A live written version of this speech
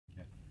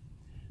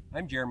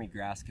I'm Jeremy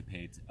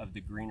Grasscapades of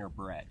the Greener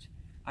Brett.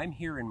 I'm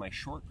here in my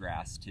short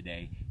grass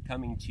today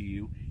coming to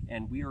you,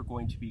 and we are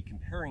going to be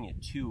comparing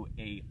it to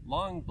a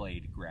long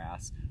blade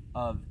grass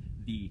of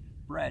the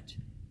Brett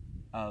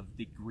of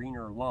the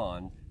Greener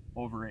Lawn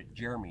over at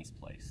Jeremy's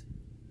place.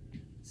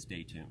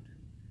 Stay tuned.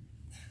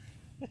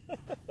 It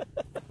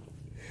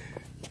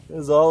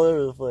was all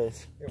over the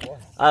place. It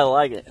was. I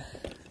like it.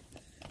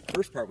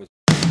 First part was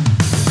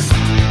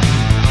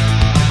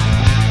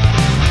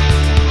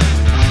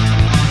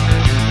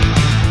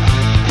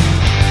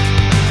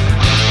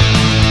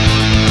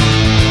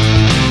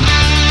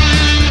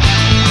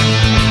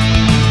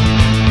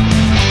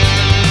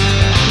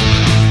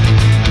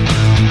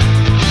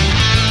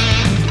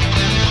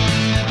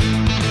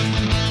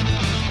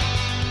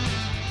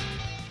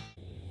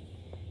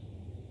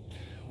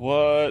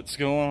What's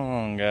going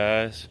on,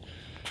 guys?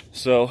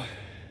 So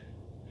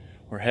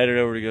we're headed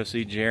over to go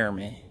see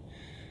Jeremy.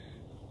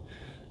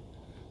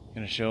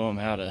 Gonna show him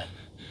how to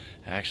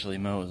actually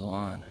mow his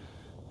lawn.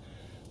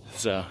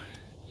 So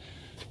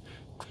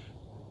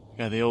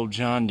got the old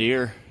John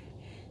Deere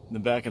in the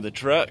back of the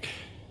truck.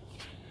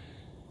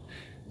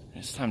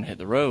 It's time to hit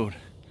the road.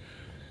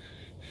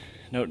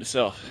 Note to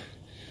self: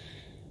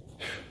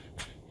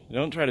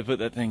 don't try to put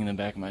that thing in the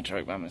back of my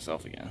truck by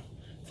myself again.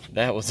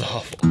 That was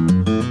awful.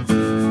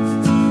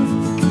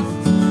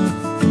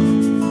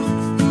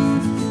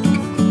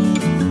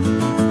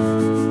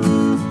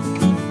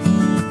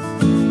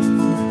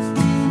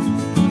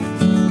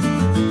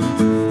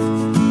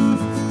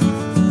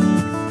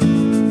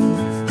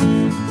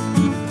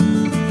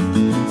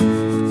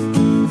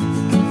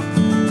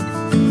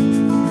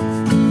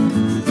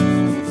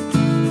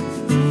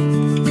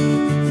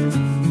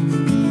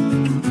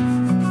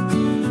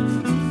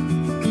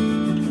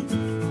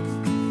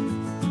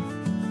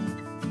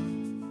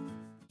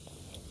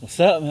 What's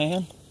up,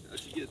 man? how'd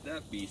you get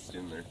that beast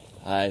in there?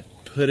 I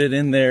put it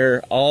in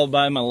there all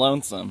by my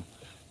lonesome.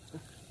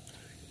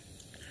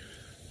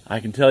 I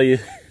can tell you,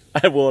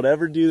 I won't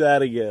ever do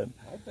that again.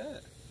 I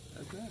bet.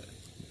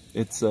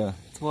 It's a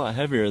lot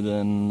heavier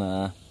than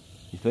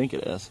you think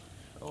it is.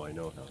 Oh, I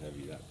know how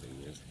heavy that thing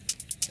is.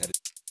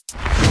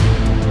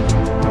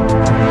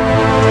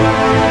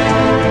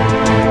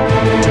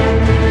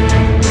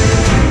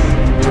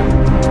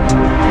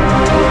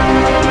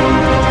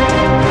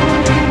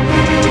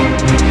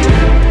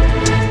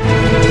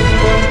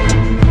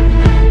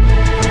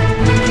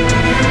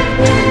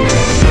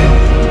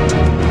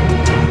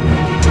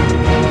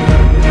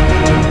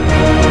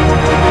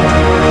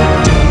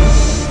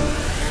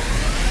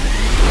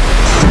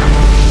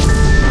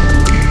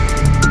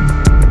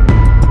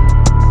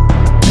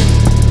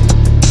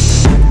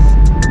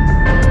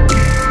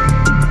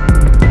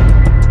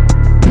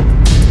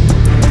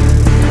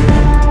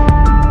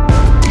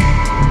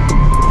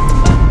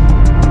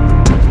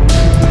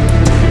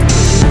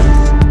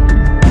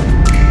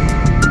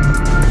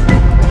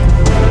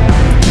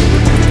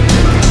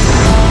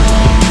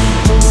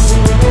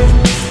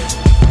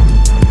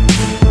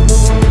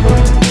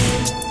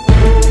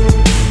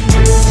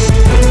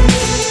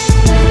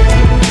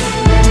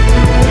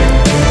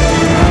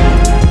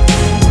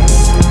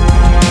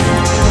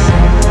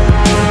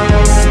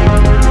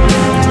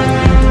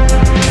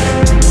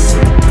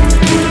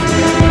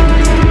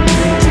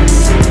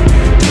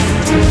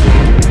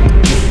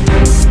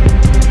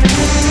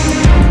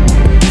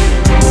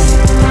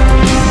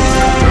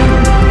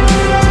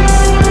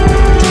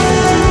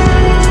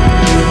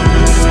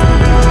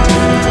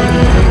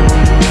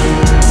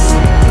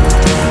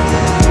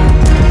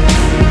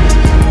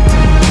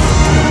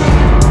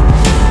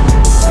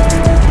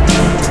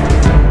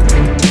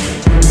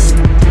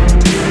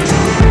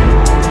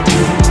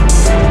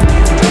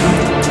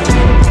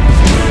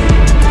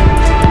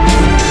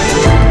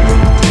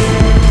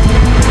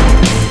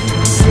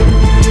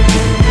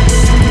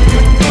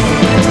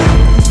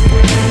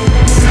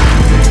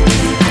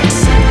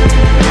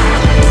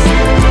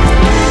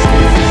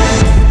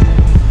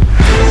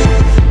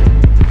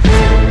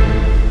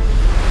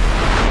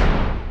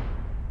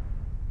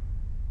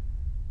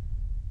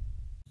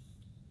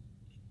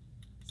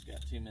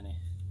 Got too many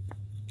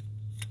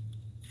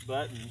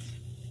buttons,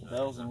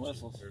 bells and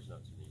whistles. There's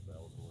not too many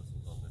bells and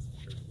whistles on this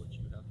compared to what you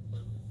have to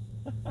play with.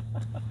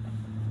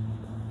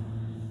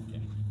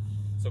 Okay.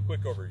 So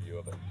quick overview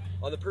of it.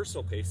 On the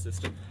personal pace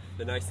system,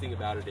 the nice thing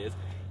about it is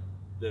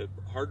the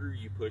harder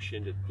you push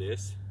into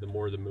this, the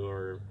more the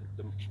mower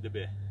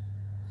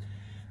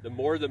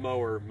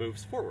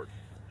moves forward.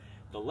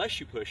 The less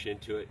you push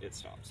into it, it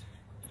stops.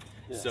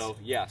 Yes. So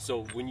yeah,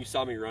 so when you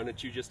saw me run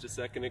at you just a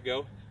second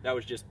ago, that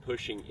was just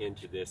pushing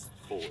into this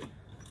fully.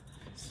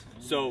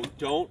 So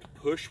don't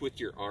push with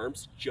your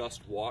arms,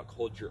 just walk,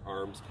 hold your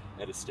arms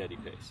at a steady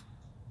pace.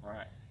 All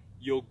right.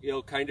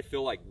 It'll kind of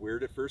feel like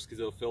weird at first because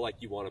it'll feel like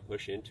you want to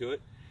push into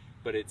it,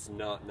 but it's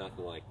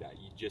nothing like that.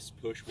 You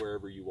just push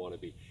wherever you want to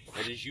be.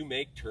 And as you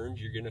make turns,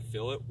 you're going to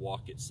feel it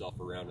walk itself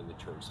around in the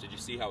turns. Did you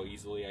see how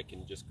easily I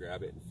can just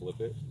grab it and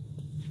flip it?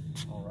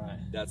 All right.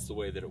 That's the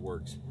way that it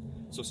works.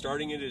 So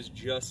starting it is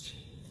just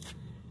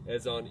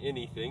as on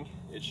anything.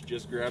 It's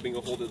just grabbing a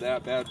hold of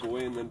that bad boy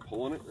and then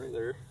pulling it right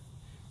there.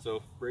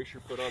 So brace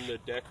your foot on the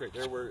deck right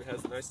there where it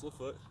has a nice little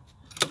foot.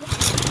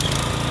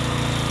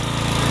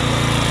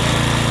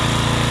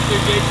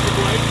 Engage the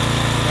blade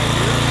right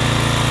here.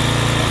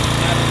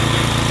 That will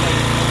engage the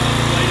blade. Come on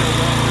the blade and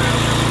walk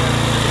around everywhere.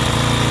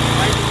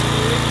 I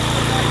normally,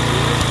 what I do,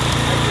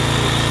 I just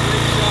do a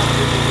straight shot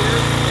into here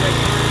and I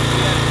turn it to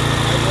the end.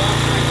 I walk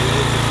my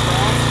wheels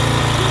across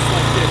just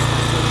like this.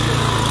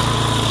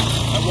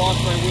 I walk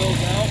my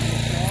wheels out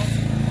across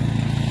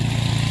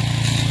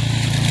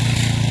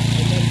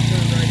and then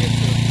turn right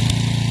into it.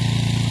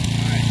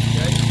 Alright,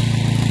 okay?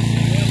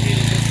 You want me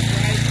to just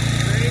straight?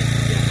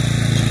 Yeah.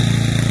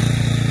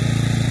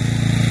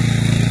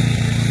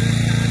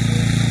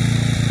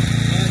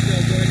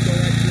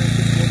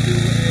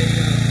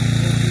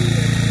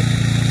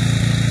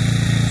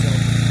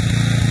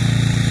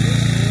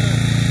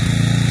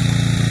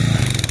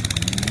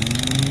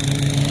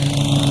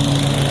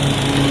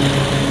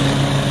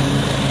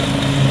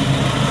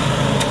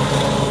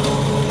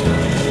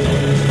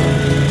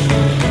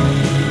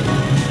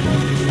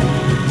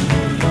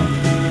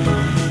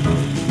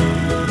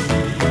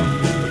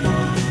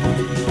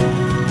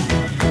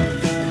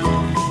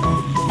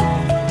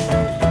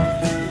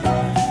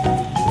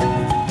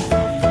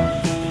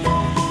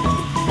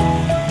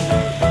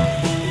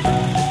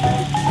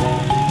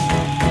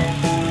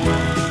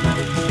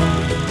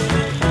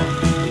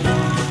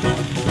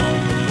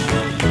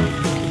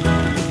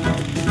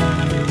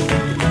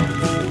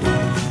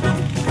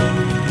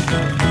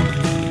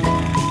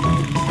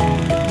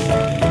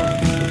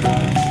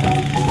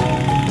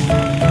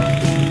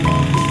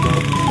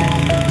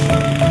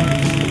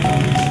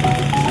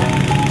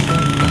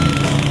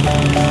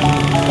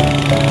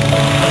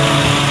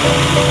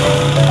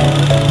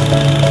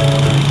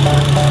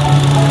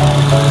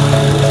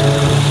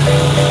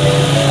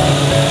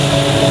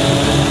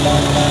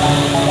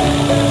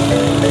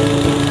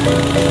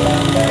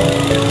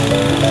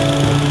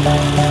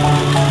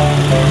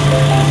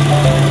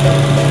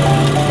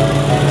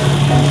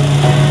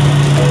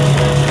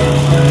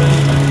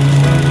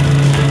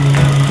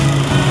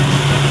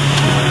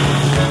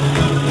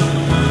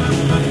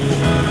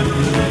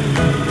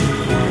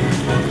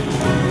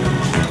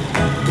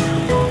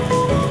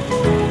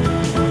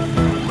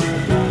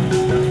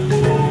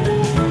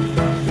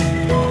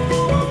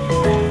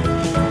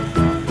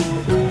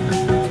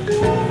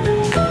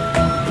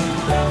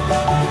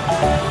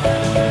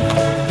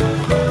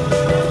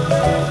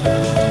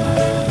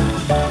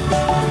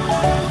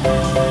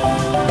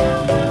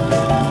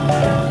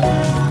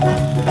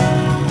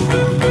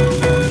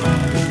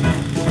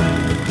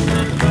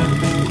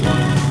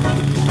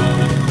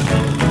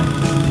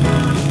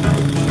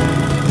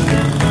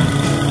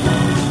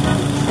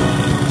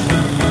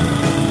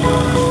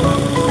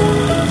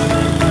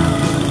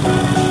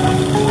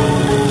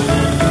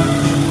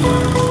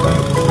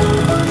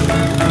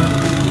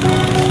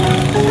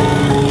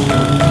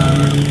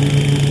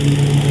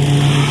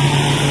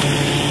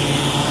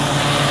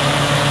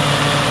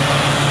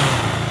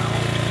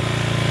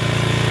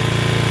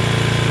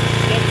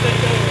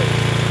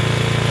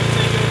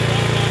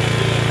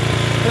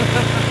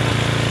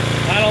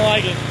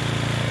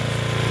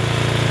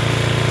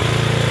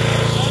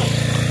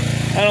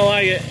 I don't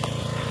like it.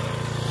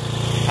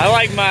 I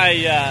like my,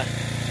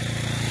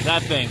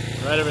 that thing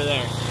right over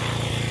there.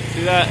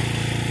 See that?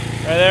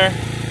 Right there?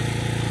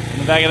 In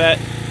the back of that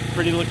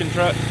pretty looking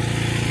truck?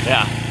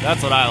 Yeah,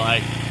 that's what I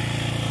like.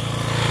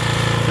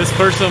 This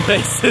personal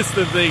base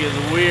system thing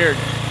is weird.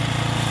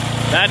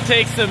 That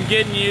takes some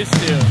getting used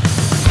to.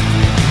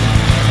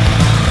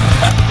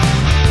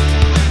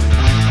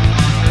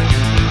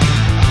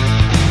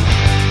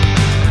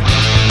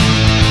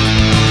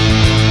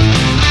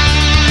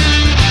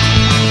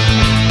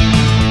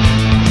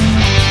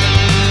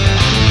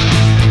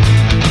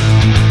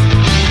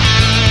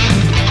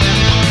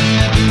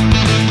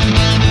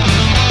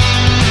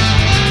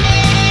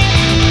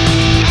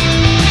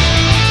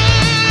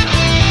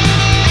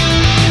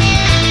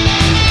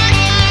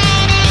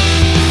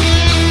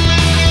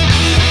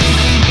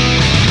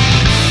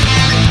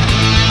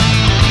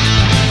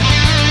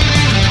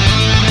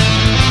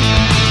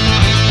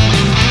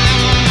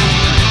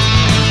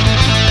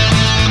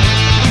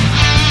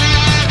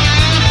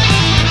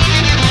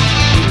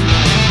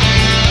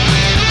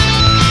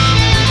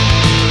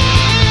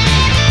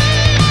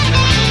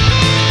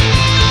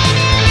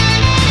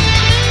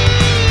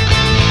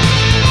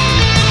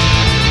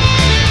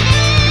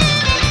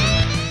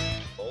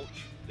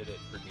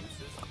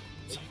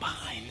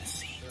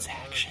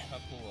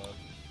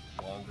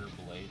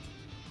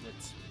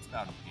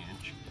 About an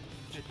inch.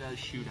 It does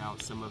shoot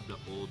out some of the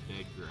old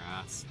dead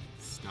grass,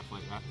 stuff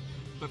like that.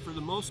 But for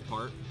the most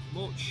part,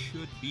 mulch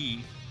should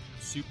be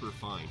super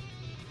fine.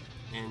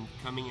 And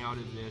coming out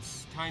of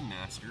this Time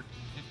Master,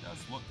 it does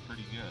look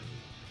pretty good.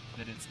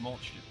 That it's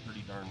mulched it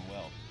pretty darn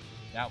well.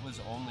 That was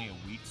only a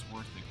week's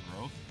worth of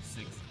growth,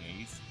 6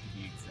 days to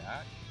be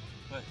exact.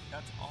 But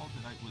that's all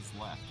that was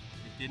left.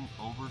 It didn't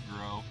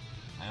overgrow.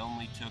 I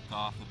only took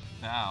off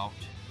about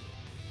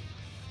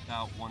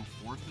about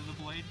 1/4 of the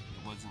blade.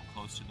 It wasn't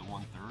close to the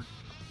 1/3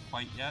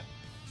 quite yet,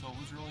 so it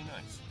was really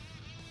nice.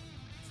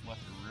 It's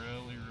left a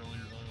really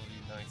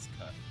nice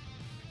cut.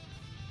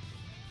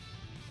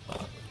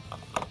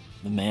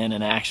 The man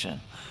in action.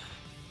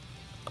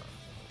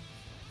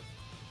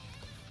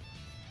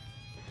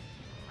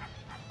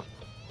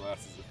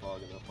 Glasses are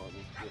fogging up on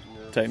me. Getting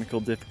nervous. Technical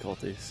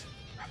difficulties.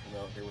 I'm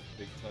out here with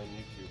big time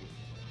YouTube.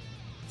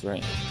 That's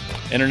right.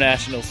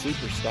 International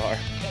superstar.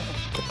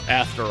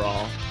 After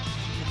all.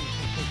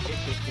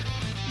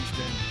 He's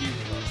been cute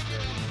in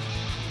Australia.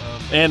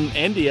 And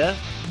India.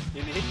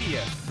 In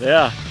India.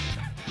 Yeah.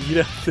 You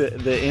know,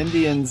 the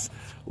Indians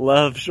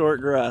love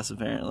short grass,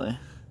 apparently.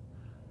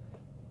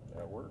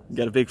 That works.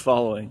 Got a big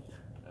following.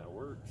 That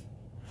works.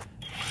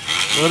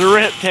 Let her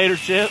rip, tater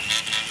chip.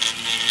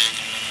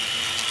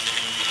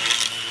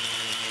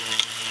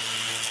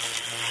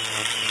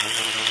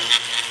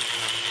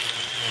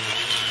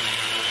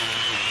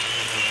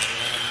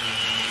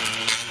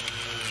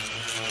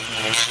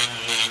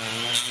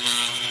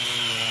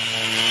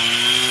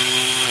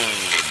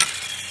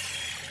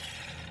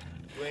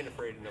 You ain't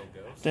afraid of no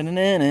ghosts.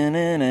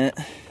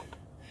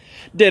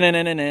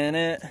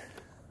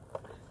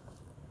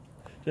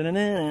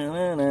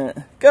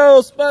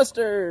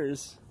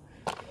 Ghostbusters!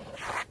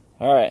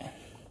 Alright.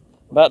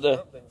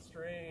 Something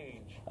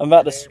strange. I'm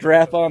about to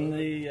strap on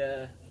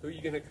the Who are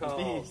you gonna call?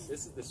 These.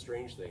 This is the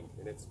strange thing,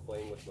 and it's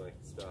playing with my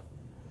stuff.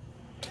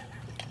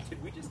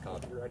 Did we just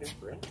copyright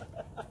infringe?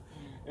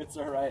 It's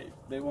alright.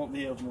 They won't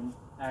be able to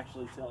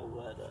actually tell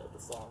what the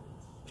song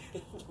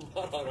is.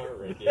 Not on our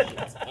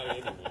renditions by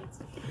any means.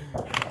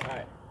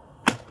 Alright.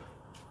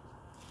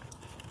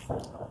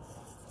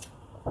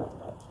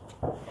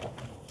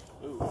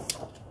 Ooh,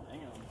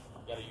 hang on.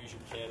 You gotta use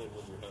your cannon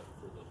when you're hunting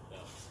for the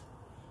mouse,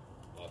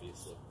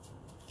 obviously.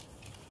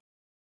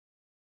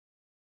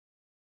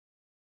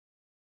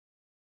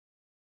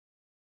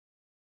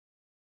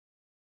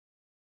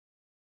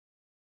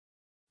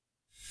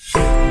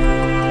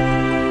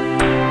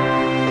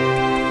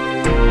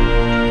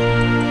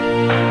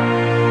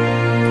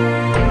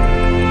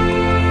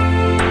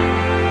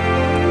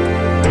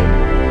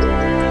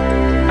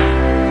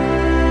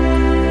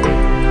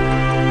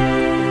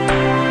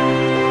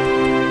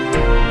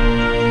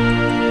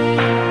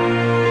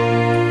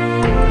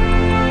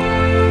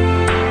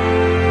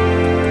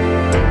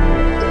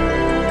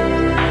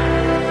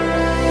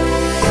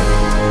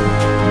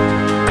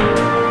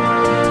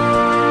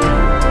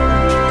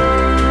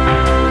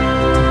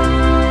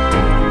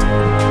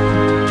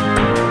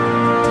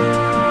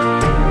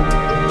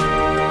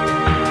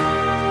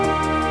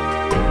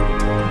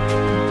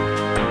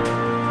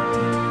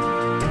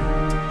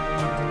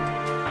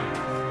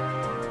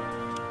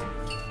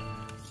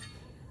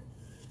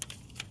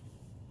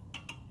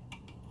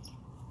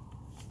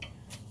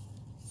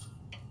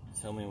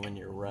 Tell me when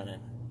you're running.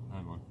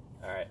 I'm on.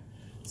 Alright,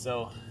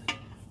 so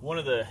one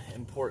of the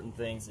important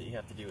things that you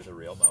have to do with a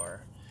reel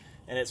mower,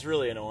 and it's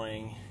really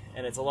annoying,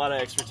 and it's a lot of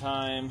extra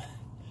time,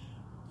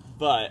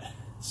 but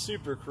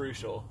super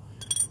crucial,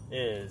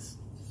 is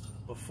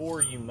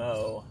before you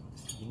mow,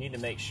 you need to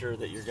make sure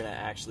that you're going to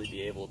actually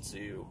be able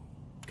to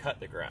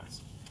cut the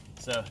grass.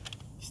 So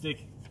you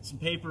stick some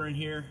paper in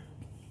here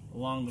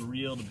along the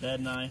reel to bed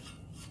knife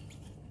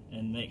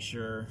and make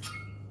sure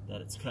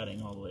that it's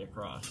cutting all the way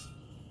across.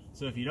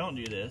 So if you don't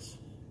do this,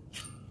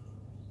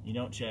 you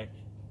don't check,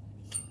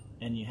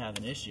 and you have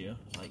an issue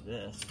like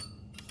this,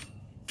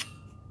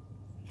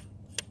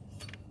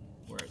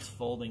 where it's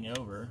folding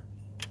over,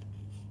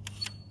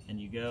 and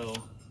you go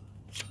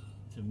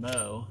to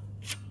mow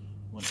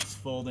when it's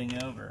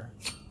folding over.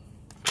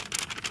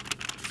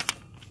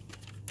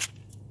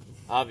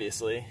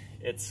 Obviously,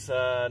 it's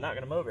not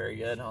going to mow very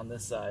good on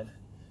this side.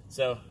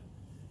 So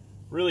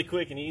really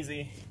quick and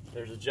easy,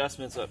 there's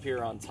adjustments up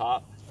here on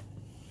top.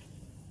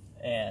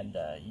 And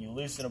you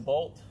loosen a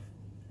bolt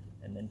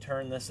and then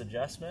turn this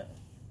adjustment.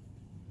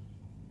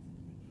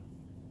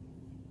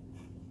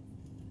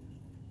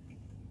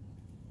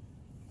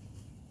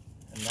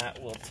 And that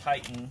will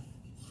tighten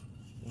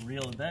the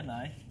reel of the bed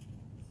knife.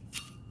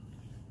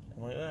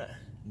 And look at that,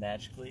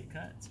 magically it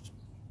cuts.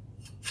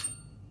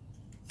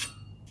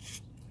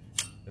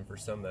 And for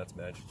some, that's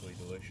magically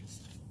delicious.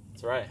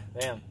 That's right,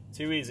 bam,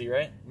 too easy,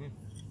 right?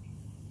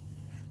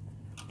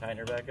 Tighten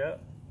her back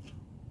up.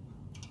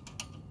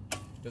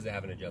 Does it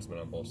have an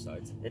adjustment on both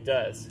sides? It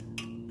does.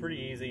 Pretty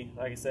easy.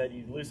 Like I said,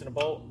 you loosen a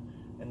bolt,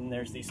 and then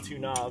there's these two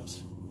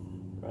knobs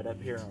right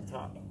up here on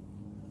top.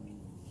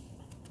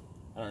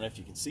 I don't know if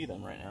you can see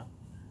them right now,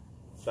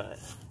 but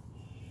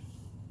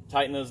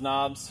tighten those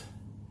knobs.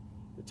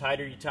 The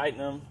tighter you tighten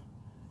them,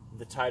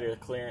 the tighter the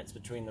clearance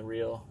between the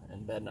reel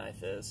and bed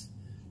knife is.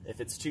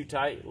 If it's too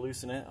tight,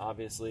 loosen it,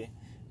 obviously,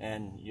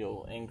 and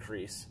you'll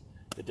increase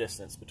the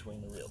distance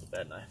between the reel and the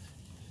bed knife.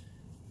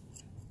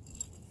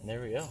 And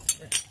there we go.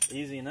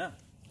 Easy enough.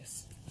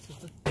 Yes.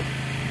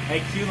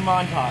 Hey, cue the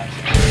montage.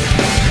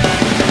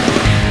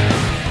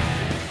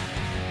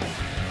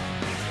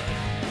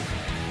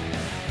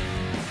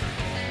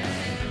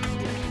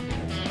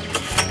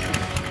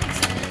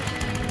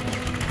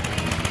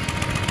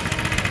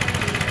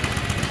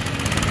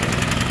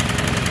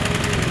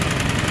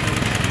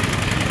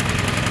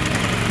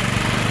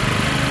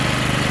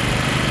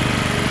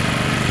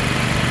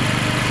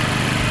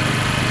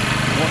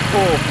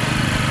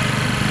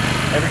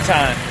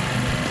 time.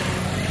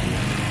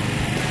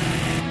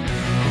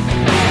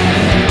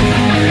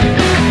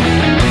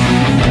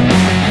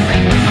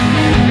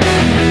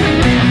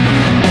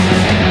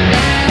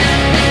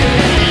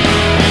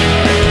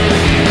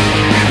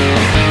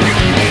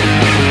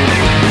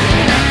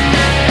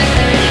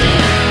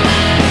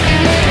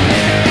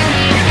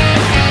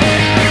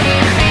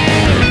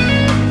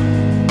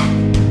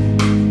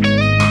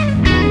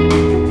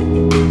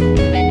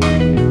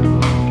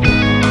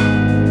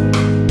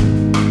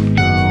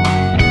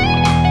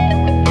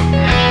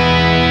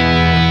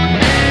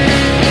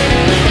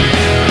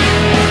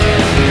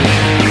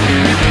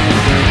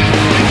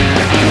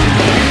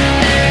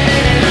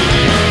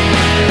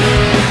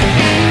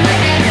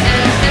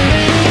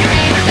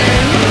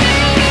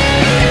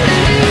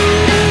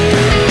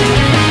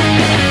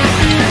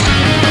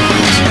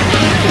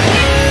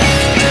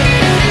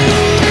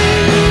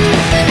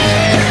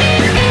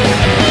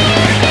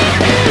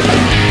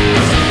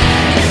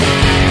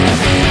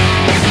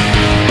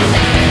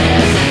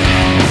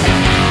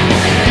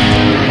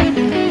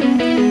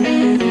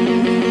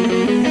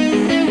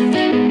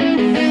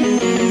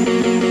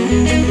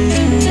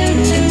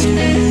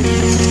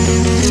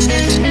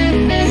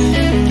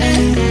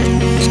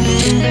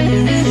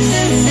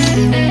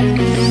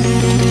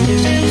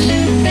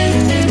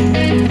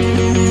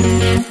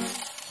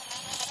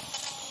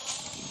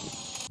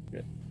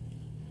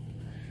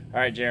 All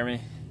right, Jeremy,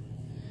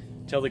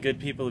 tell the good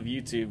people of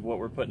YouTube what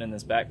we're putting in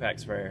this backpack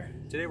sprayer.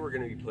 Today we're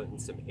going to be putting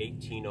some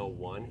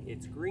 1801.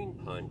 It's Greene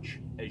Punch,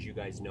 as you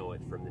guys know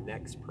it from the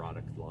N-ext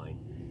product line.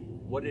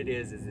 What it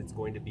is it's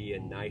going to be a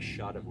nice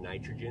shot of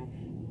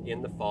nitrogen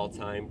in the fall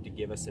time to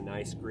give us a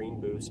nice green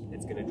boost.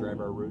 It's going to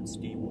drive our roots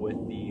deep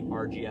with the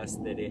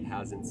RGS that it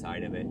has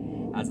inside of it.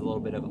 Has a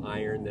little bit of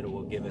iron that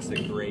will give us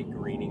a great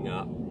greening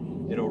up.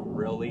 It'll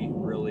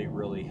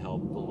really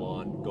help the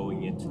lawn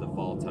going into the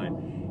fall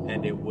time,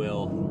 and it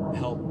will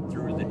help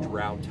through the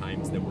drought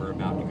times that we're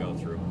about to go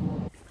through.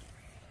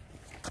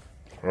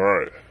 All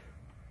right,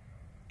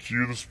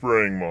 cue the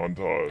spraying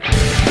montage.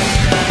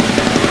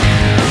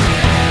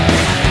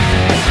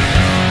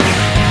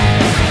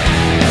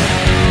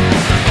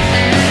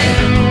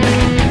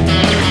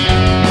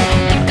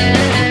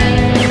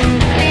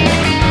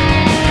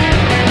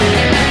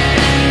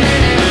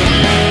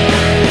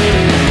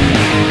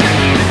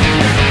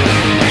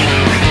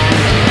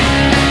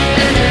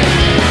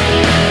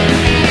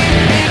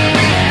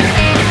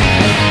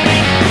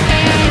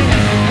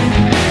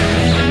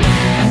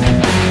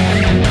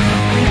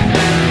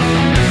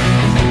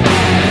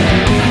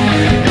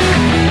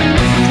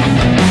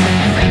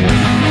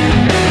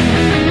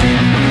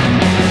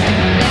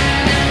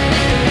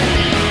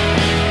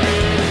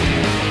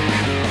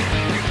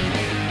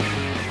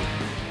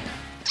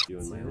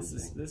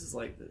 This is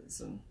like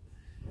some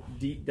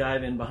deep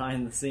diving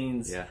behind the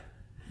scenes,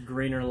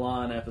 greener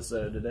lawn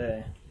episode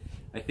today.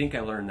 I think I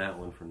learned that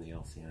one from the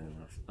LCN,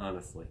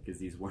 honestly, because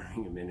he's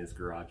wearing them in his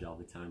garage all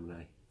the time, and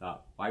I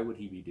thought, why would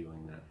he be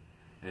doing that?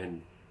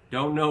 And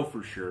don't know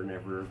for sure,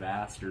 never have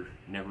asked or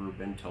never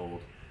been told,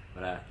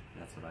 but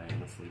that's what I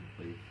honestly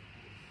believe.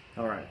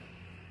 All right.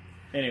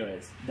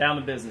 Anyways, down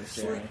to business,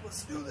 Jeremy.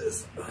 Let's do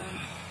this.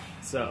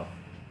 So,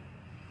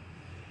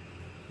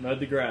 mowed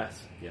the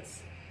grass.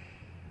 Yes.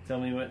 Tell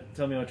me what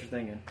you're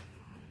thinking.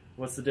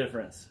 What's the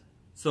difference?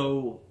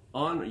 So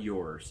on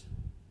yours,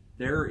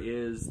 there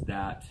is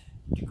that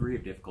degree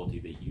of difficulty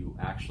that you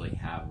actually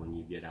have when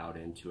you get out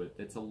into it.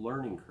 That's a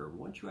learning curve.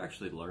 Once you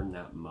actually learn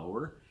that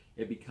mower,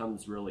 it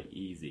becomes really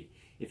easy.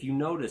 If you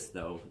notice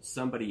though,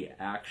 somebody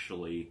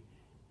actually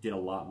did a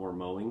lot more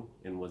mowing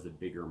and was a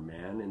bigger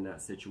man in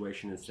that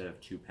situation instead of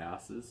 2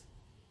 passes.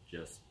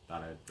 Just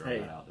thought I'd throw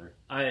that out there.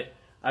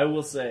 I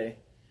will say,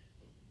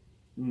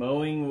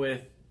 mowing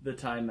with the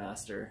Time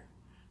Master,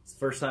 it's the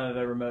first time I've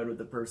ever mowed with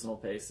the personal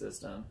pace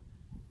system,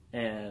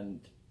 and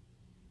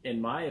in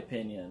my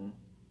opinion,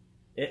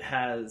 it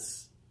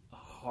has a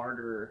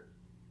harder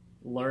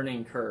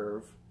learning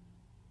curve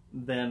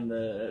than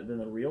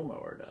the real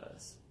mower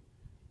does.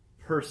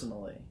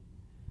 Personally,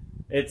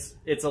 it's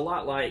a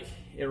lot like,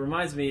 it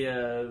reminds me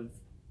of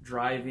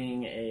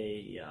driving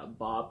a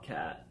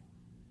Bobcat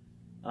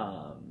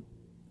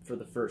for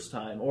the first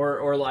time,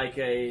 or like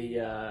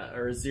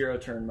a zero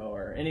turn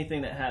mower,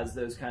 anything that has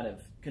those kind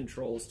of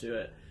controls to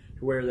it,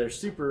 where their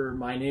super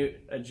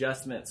minute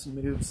adjustments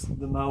moves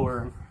the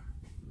mower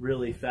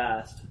really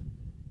fast.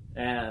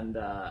 And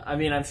I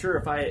mean, I'm sure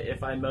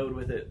if I mowed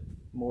with it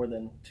more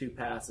than 2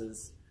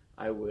 passes,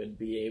 I would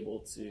be able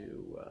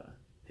to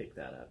pick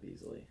that up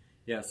easily.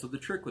 Yeah, so the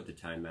trick with the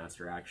Time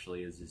Master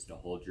actually is to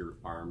hold your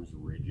arms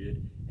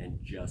rigid and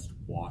just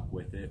walk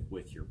with it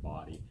with your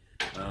body.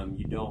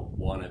 You don't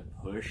want to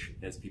push,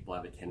 as people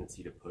have a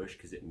tendency to push,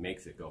 because it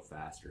makes it go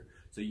faster.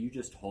 So you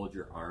just hold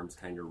your arms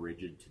kind of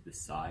rigid to the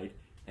side,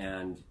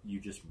 and you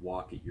just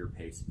walk at your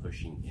pace,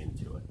 pushing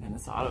into it. And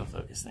this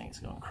autofocus thing is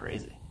going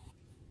crazy.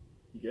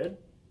 You good?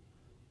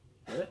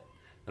 Good?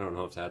 I don't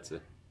know if that's a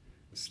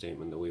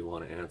statement that we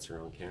want to answer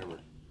on camera.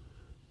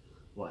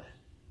 What?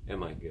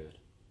 Am I good?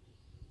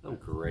 I'm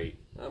great.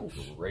 I'm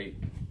great.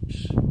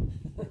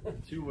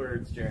 2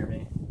 words,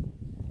 Jeremy.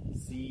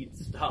 Seed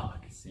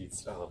stock. Seed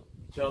stock.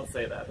 Don't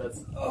say that. That's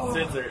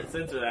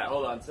censor that.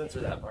 Hold on, censor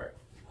that part.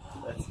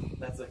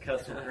 That's a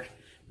cuss word.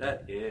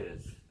 That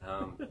is.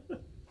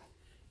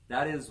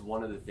 That is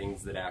one of the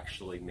things that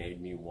actually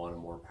made me want a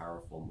more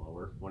powerful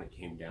mower when it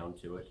came down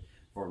to it.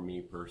 For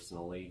me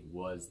personally,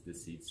 was the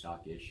seed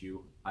stock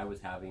issue. I was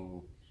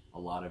having a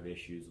lot of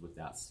issues with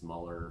that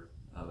smaller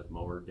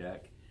mower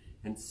deck,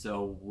 and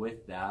so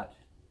with that,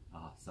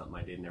 something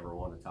I didn't ever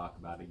want to talk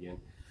about again.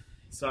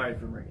 Sorry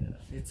for bringing it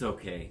up. It's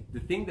okay. The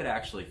thing that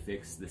actually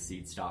fixed the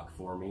seed stock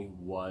for me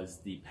was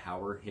the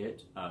power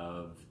hit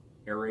of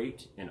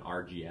Aerate and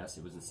RGS.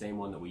 It was the same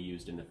one that we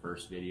used in the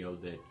first video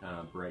that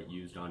Brett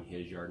used on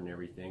his yard and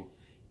everything.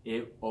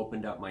 It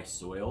opened up my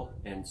soil,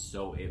 and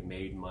so it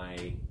made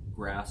my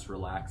grass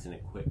relax and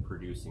it quit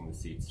producing the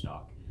seed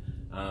stock.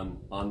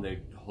 On the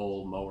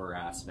whole mower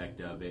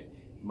aspect of it,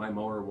 my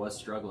mower was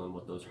struggling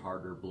with those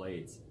harder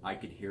blades. I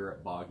could hear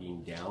it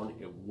bogging down.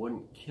 It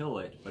wouldn't kill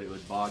it, but it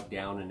would bog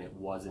down and it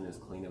wasn't as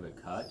clean of a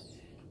cut.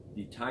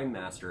 The Time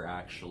Master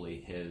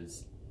actually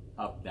has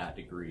upped that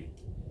degree,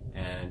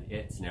 and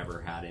it's never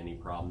had any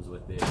problems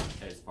with it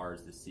as far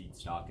as the seed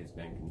stock has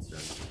been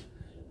concerned.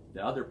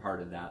 The other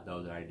part of that,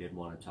 though, that I did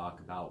want to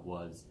talk about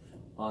was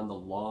on the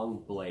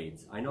long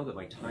blades. I know that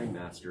my Time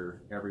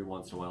Master, every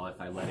once in a while, if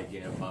I let it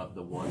get above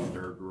the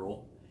 1/3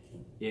 rule,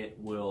 it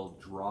will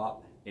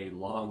drop a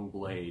long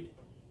blade.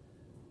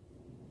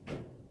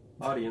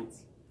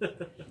 Audience.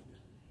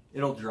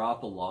 It'll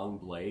drop a long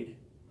blade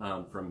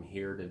from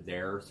here to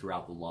there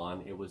throughout the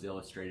lawn. It was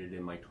illustrated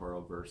in my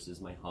Toro versus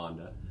my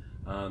Honda.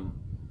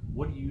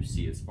 What do you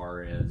see as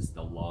far as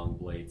the long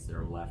blades that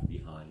are left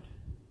behind?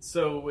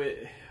 So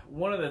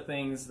one of the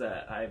things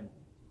that I'm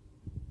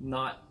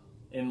not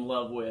in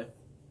love with,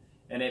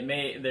 and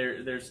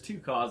there's 2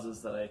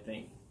 causes that I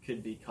think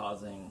could be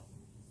causing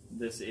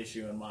this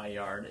issue in my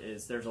yard,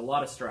 is there's a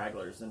lot of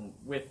stragglers, and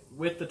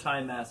with the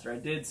Time Master I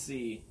did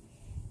see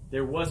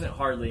there wasn't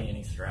hardly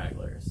any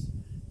stragglers.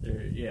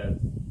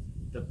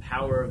 The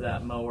power of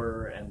that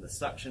mower and the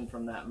suction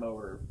from that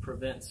mower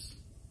prevents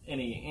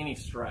any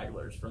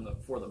stragglers for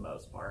the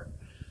most part.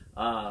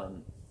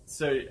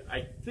 So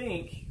I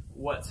think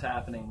what's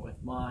happening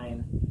with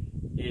mine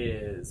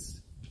is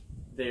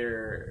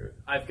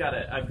I've got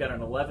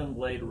an 11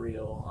 blade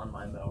reel on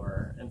my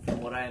mower, and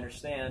from what I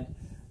understand,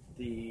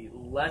 the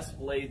less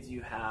blades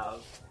you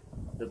have,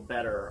 the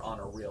better on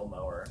a reel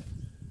mower.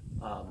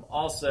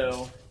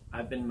 Also,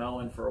 I've been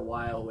mowing for a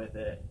while with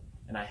it,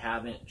 and I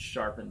haven't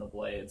sharpened the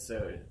blades.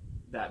 So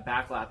that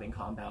backlapping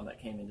compound that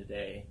came in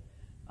today,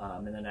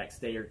 in the next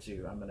day or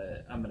 2, I'm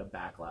gonna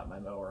backlap my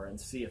mower and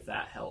see if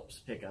that helps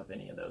pick up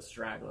any of those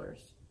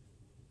stragglers.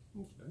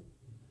 Okay.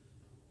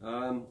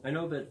 I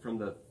know that from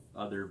the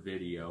other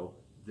video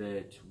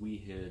that we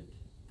had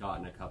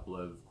gotten a couple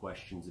of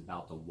questions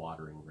about the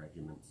watering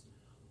regimens.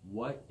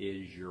 What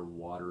is your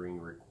watering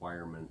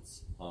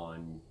requirements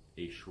on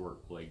a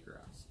short blade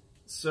grass?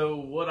 So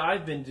what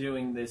I've been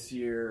doing this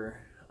year,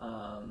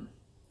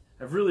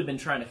 I've really been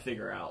trying to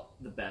figure out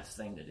the best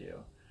thing to do.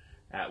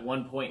 At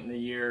one point in the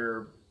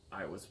year,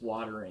 I was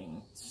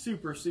watering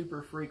super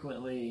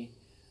frequently,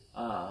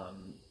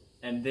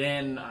 and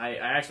then I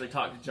actually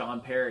talked to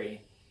John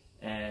Perry,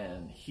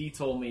 and he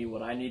told me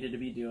what I needed to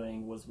be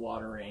doing was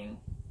watering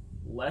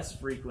less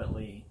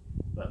frequently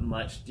but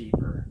much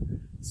deeper.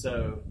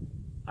 So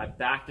I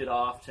backed it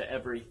off to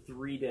every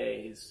 3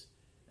 days,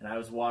 and I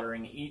was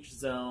watering each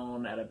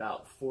zone at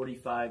about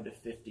 45 to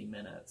 50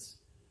 minutes.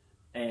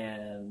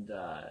 And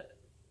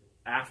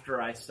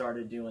after I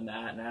started doing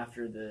that, and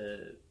after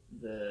the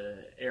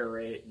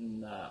Aerate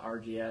and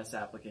RGS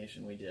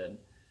application we did,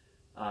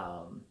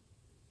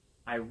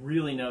 I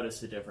really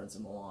noticed a difference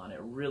in the lawn.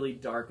 It really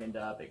darkened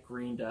up, it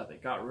greened up,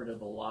 it got rid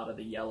of a lot of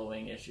the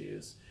yellowing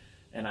issues.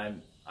 And I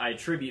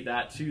attribute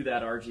that to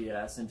that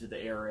RGS and to the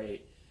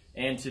Aerate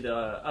and to the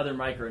other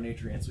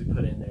micronutrients we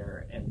put in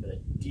there, and the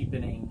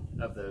deepening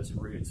of those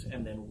roots,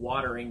 and then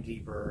watering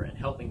deeper and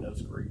helping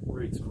those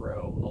roots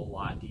grow a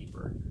lot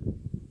deeper.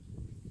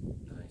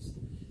 Nice.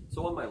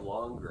 So on my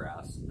long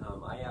grass,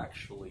 I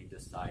actually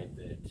decide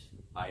that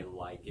I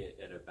like it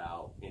at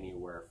about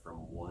anywhere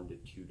from 1 to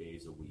 2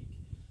 days a week.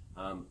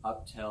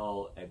 Up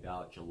till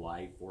about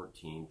July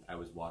 14th, I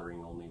was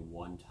watering only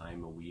 1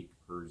 time a week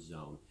per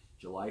zone.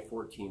 July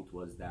 14th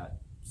was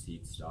that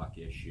seed stock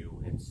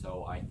issue, and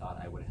so I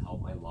thought I would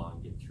help my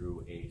lawn get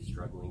through a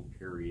struggling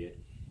period,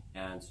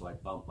 and so I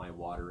bumped my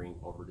watering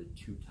over to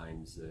 2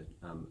 times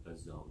a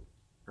zone,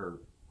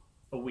 or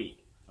a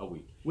week. A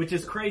week. Which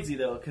is crazy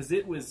though, because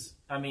it was,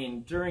 I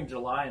mean, during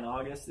July and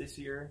August this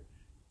year,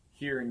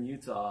 here in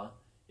Utah,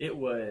 it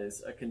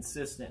was a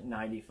consistent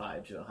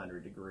 95 to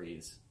 100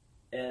 degrees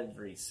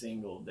every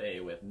single day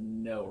with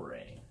no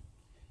rain.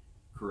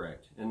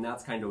 Correct, and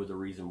that's kind of the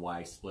reason why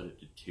I split it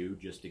to 2,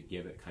 just to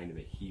give it kind of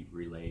a heat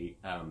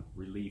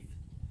relief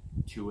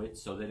to it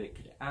so that it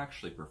could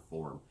actually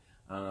perform.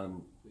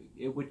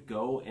 it would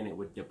go and it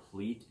would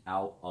deplete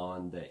out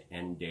on the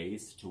end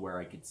days to where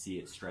I could see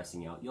it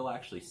stressing out. You'll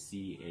actually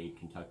see a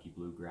Kentucky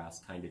bluegrass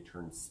kind of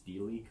turn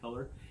steely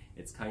color.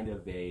 It's kind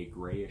of a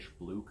grayish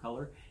blue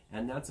color,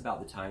 and that's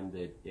about the time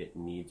that it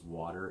needs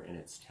water, and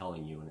it's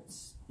telling you, and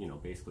it's, you know,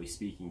 basically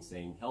speaking,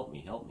 saying, help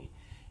me, help me.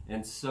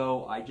 And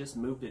so I just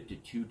moved it to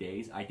 2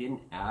 days. I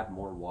didn't add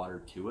more water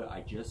to it.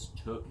 I just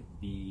took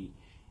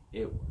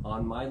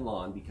on my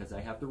lawn, because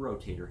I have the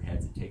rotator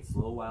heads, it takes a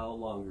little while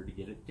longer to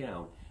get it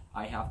down.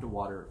 I have to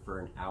water it for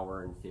an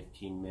hour and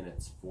 15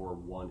 minutes for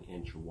 1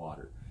 inch of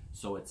water.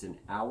 So it's an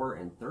hour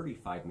and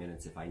 35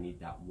 minutes if I need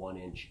that 1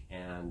 inch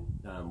and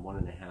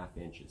 1.5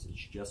 inches.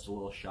 It's just a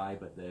little shy,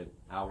 but the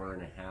hour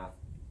and a half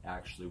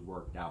actually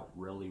worked out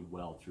really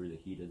well through the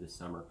heat of the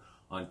summer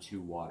on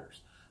 2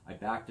 waters. I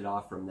backed it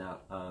off from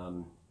that.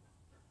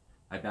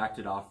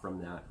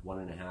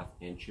 1.5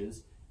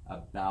 inches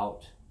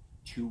about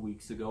 2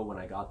 weeks ago when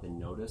I got the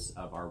notice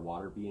of our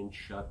water being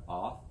shut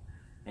off,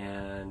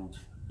 and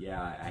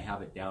yeah, I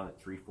have it down at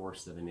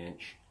 3/4 of an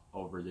inch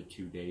over the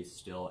 2 days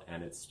still,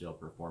 and it's still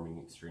performing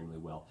extremely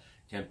well.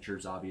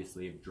 Temperatures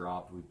obviously have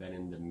dropped. We've been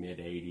in the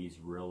mid-80s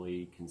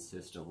really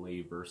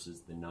consistently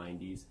versus the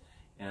 90s,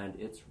 and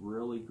it's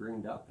really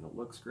greened up and it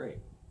looks great.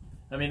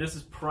 I mean, this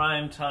is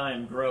prime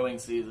time growing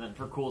season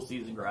for cool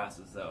season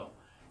grasses though.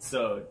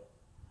 So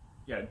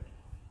yeah,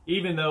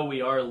 even though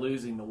we are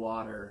losing the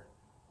water,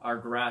 our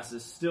grass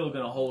is still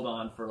going to hold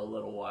on for a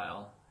little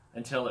while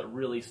until it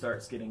really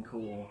starts getting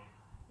cool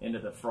into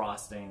the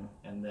frosting,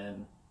 and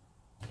then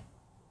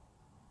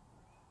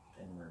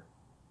we're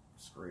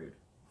screwed.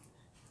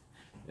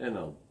 In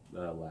a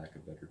lack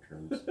of better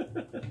terms,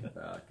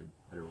 lack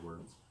of better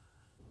words.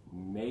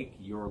 Make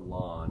your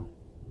lawn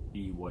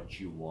be what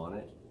you want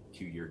it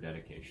to your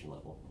dedication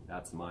level.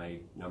 That's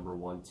my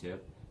 #1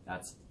 tip.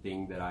 That's the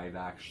thing that I've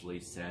actually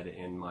said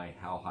in my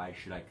How High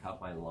Should I Cut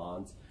My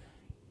Lawns?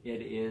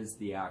 It is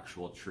the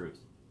actual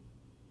truth.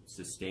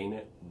 Sustain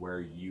it where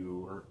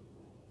your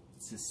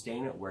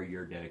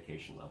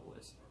dedication level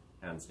is,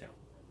 hands down.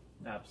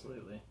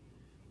 Absolutely.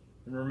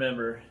 And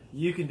remember,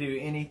 you can do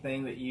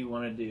anything that you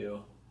want to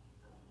do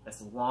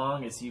as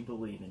long as you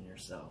believe in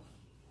yourself.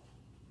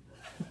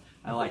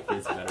 I like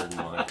his better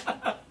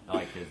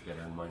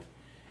than mine.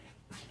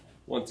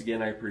 Once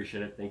again, I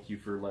appreciate it. Thank you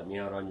for letting me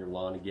out on your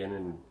lawn again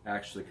and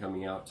actually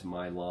coming out to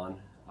my lawn.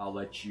 I'll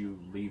let you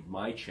leave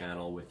my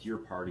channel with your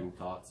parting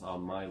thoughts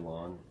on my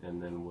lawn,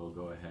 and then we'll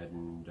go ahead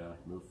and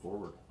move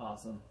forward.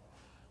 Awesome.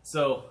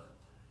 So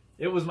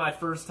it was my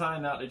first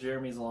time out to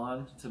Jeremy's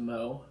lawn to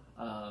mow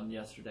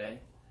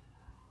yesterday,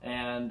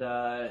 and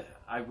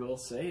I will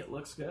say it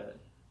looks good.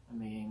 I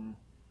mean,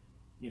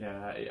 you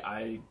know,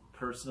 I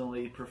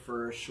personally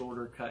prefer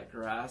shorter cut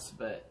grass,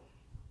 but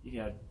you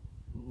know,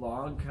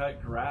 long cut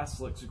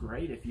grass looks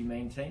great if you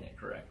maintain it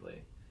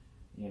correctly.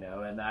 You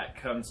know, and that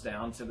comes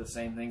down to the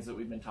same things that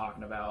we've been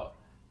talking about,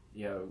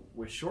 you know,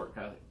 with short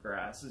cut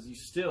grass, is you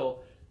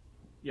still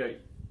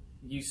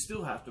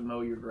have to mow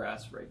your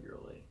grass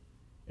regularly.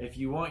 If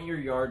you want your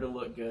yard to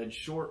look good,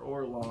 short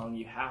or long,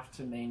 you have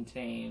to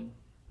maintain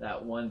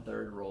that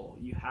 1/3 roll.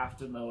 You have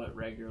to mow it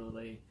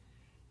regularly.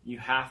 You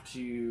have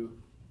to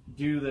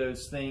do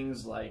those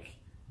things like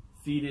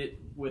feed it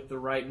with the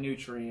right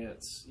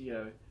nutrients, you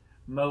know,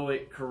 mow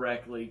it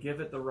correctly, give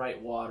it the right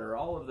water.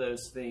 All of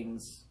those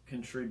things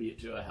contribute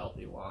to a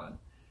healthy lawn.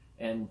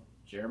 And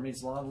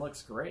Jeremy's lawn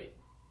looks great.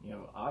 You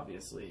know,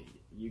 obviously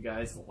you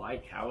guys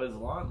like how his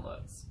lawn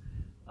looks.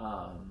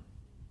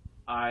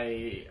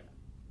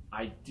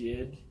 I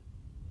did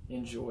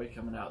enjoy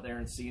coming out there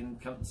and seeing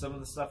some of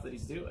the stuff that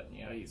he's doing.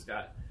 You know, he's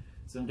got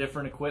some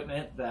different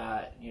equipment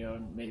that, you know,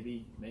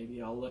 maybe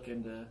I'll look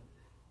into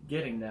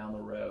getting down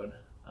the road.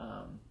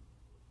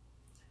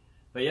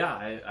 But yeah,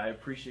 I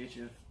appreciate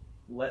you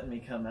letting me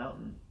come out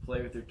and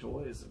play with your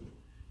toys and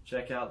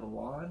check out the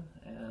lawn,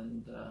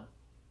 and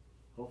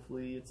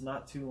hopefully it's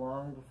not too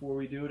long before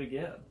we do it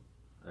again.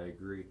 I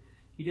agree.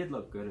 He did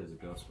look good as a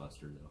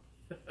Ghostbuster, though.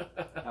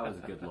 That was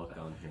a good look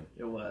on him.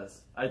 It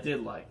was. I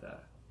did like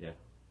that. Yeah,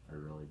 I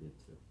really did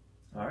too.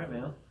 All right,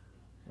 man.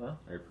 Well,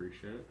 I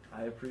appreciate it.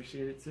 I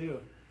appreciate it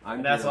too.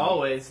 And as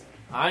always,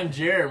 I'm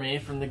Jeremy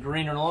from the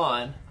Greener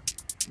Lawn,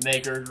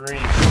 Maker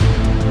Green.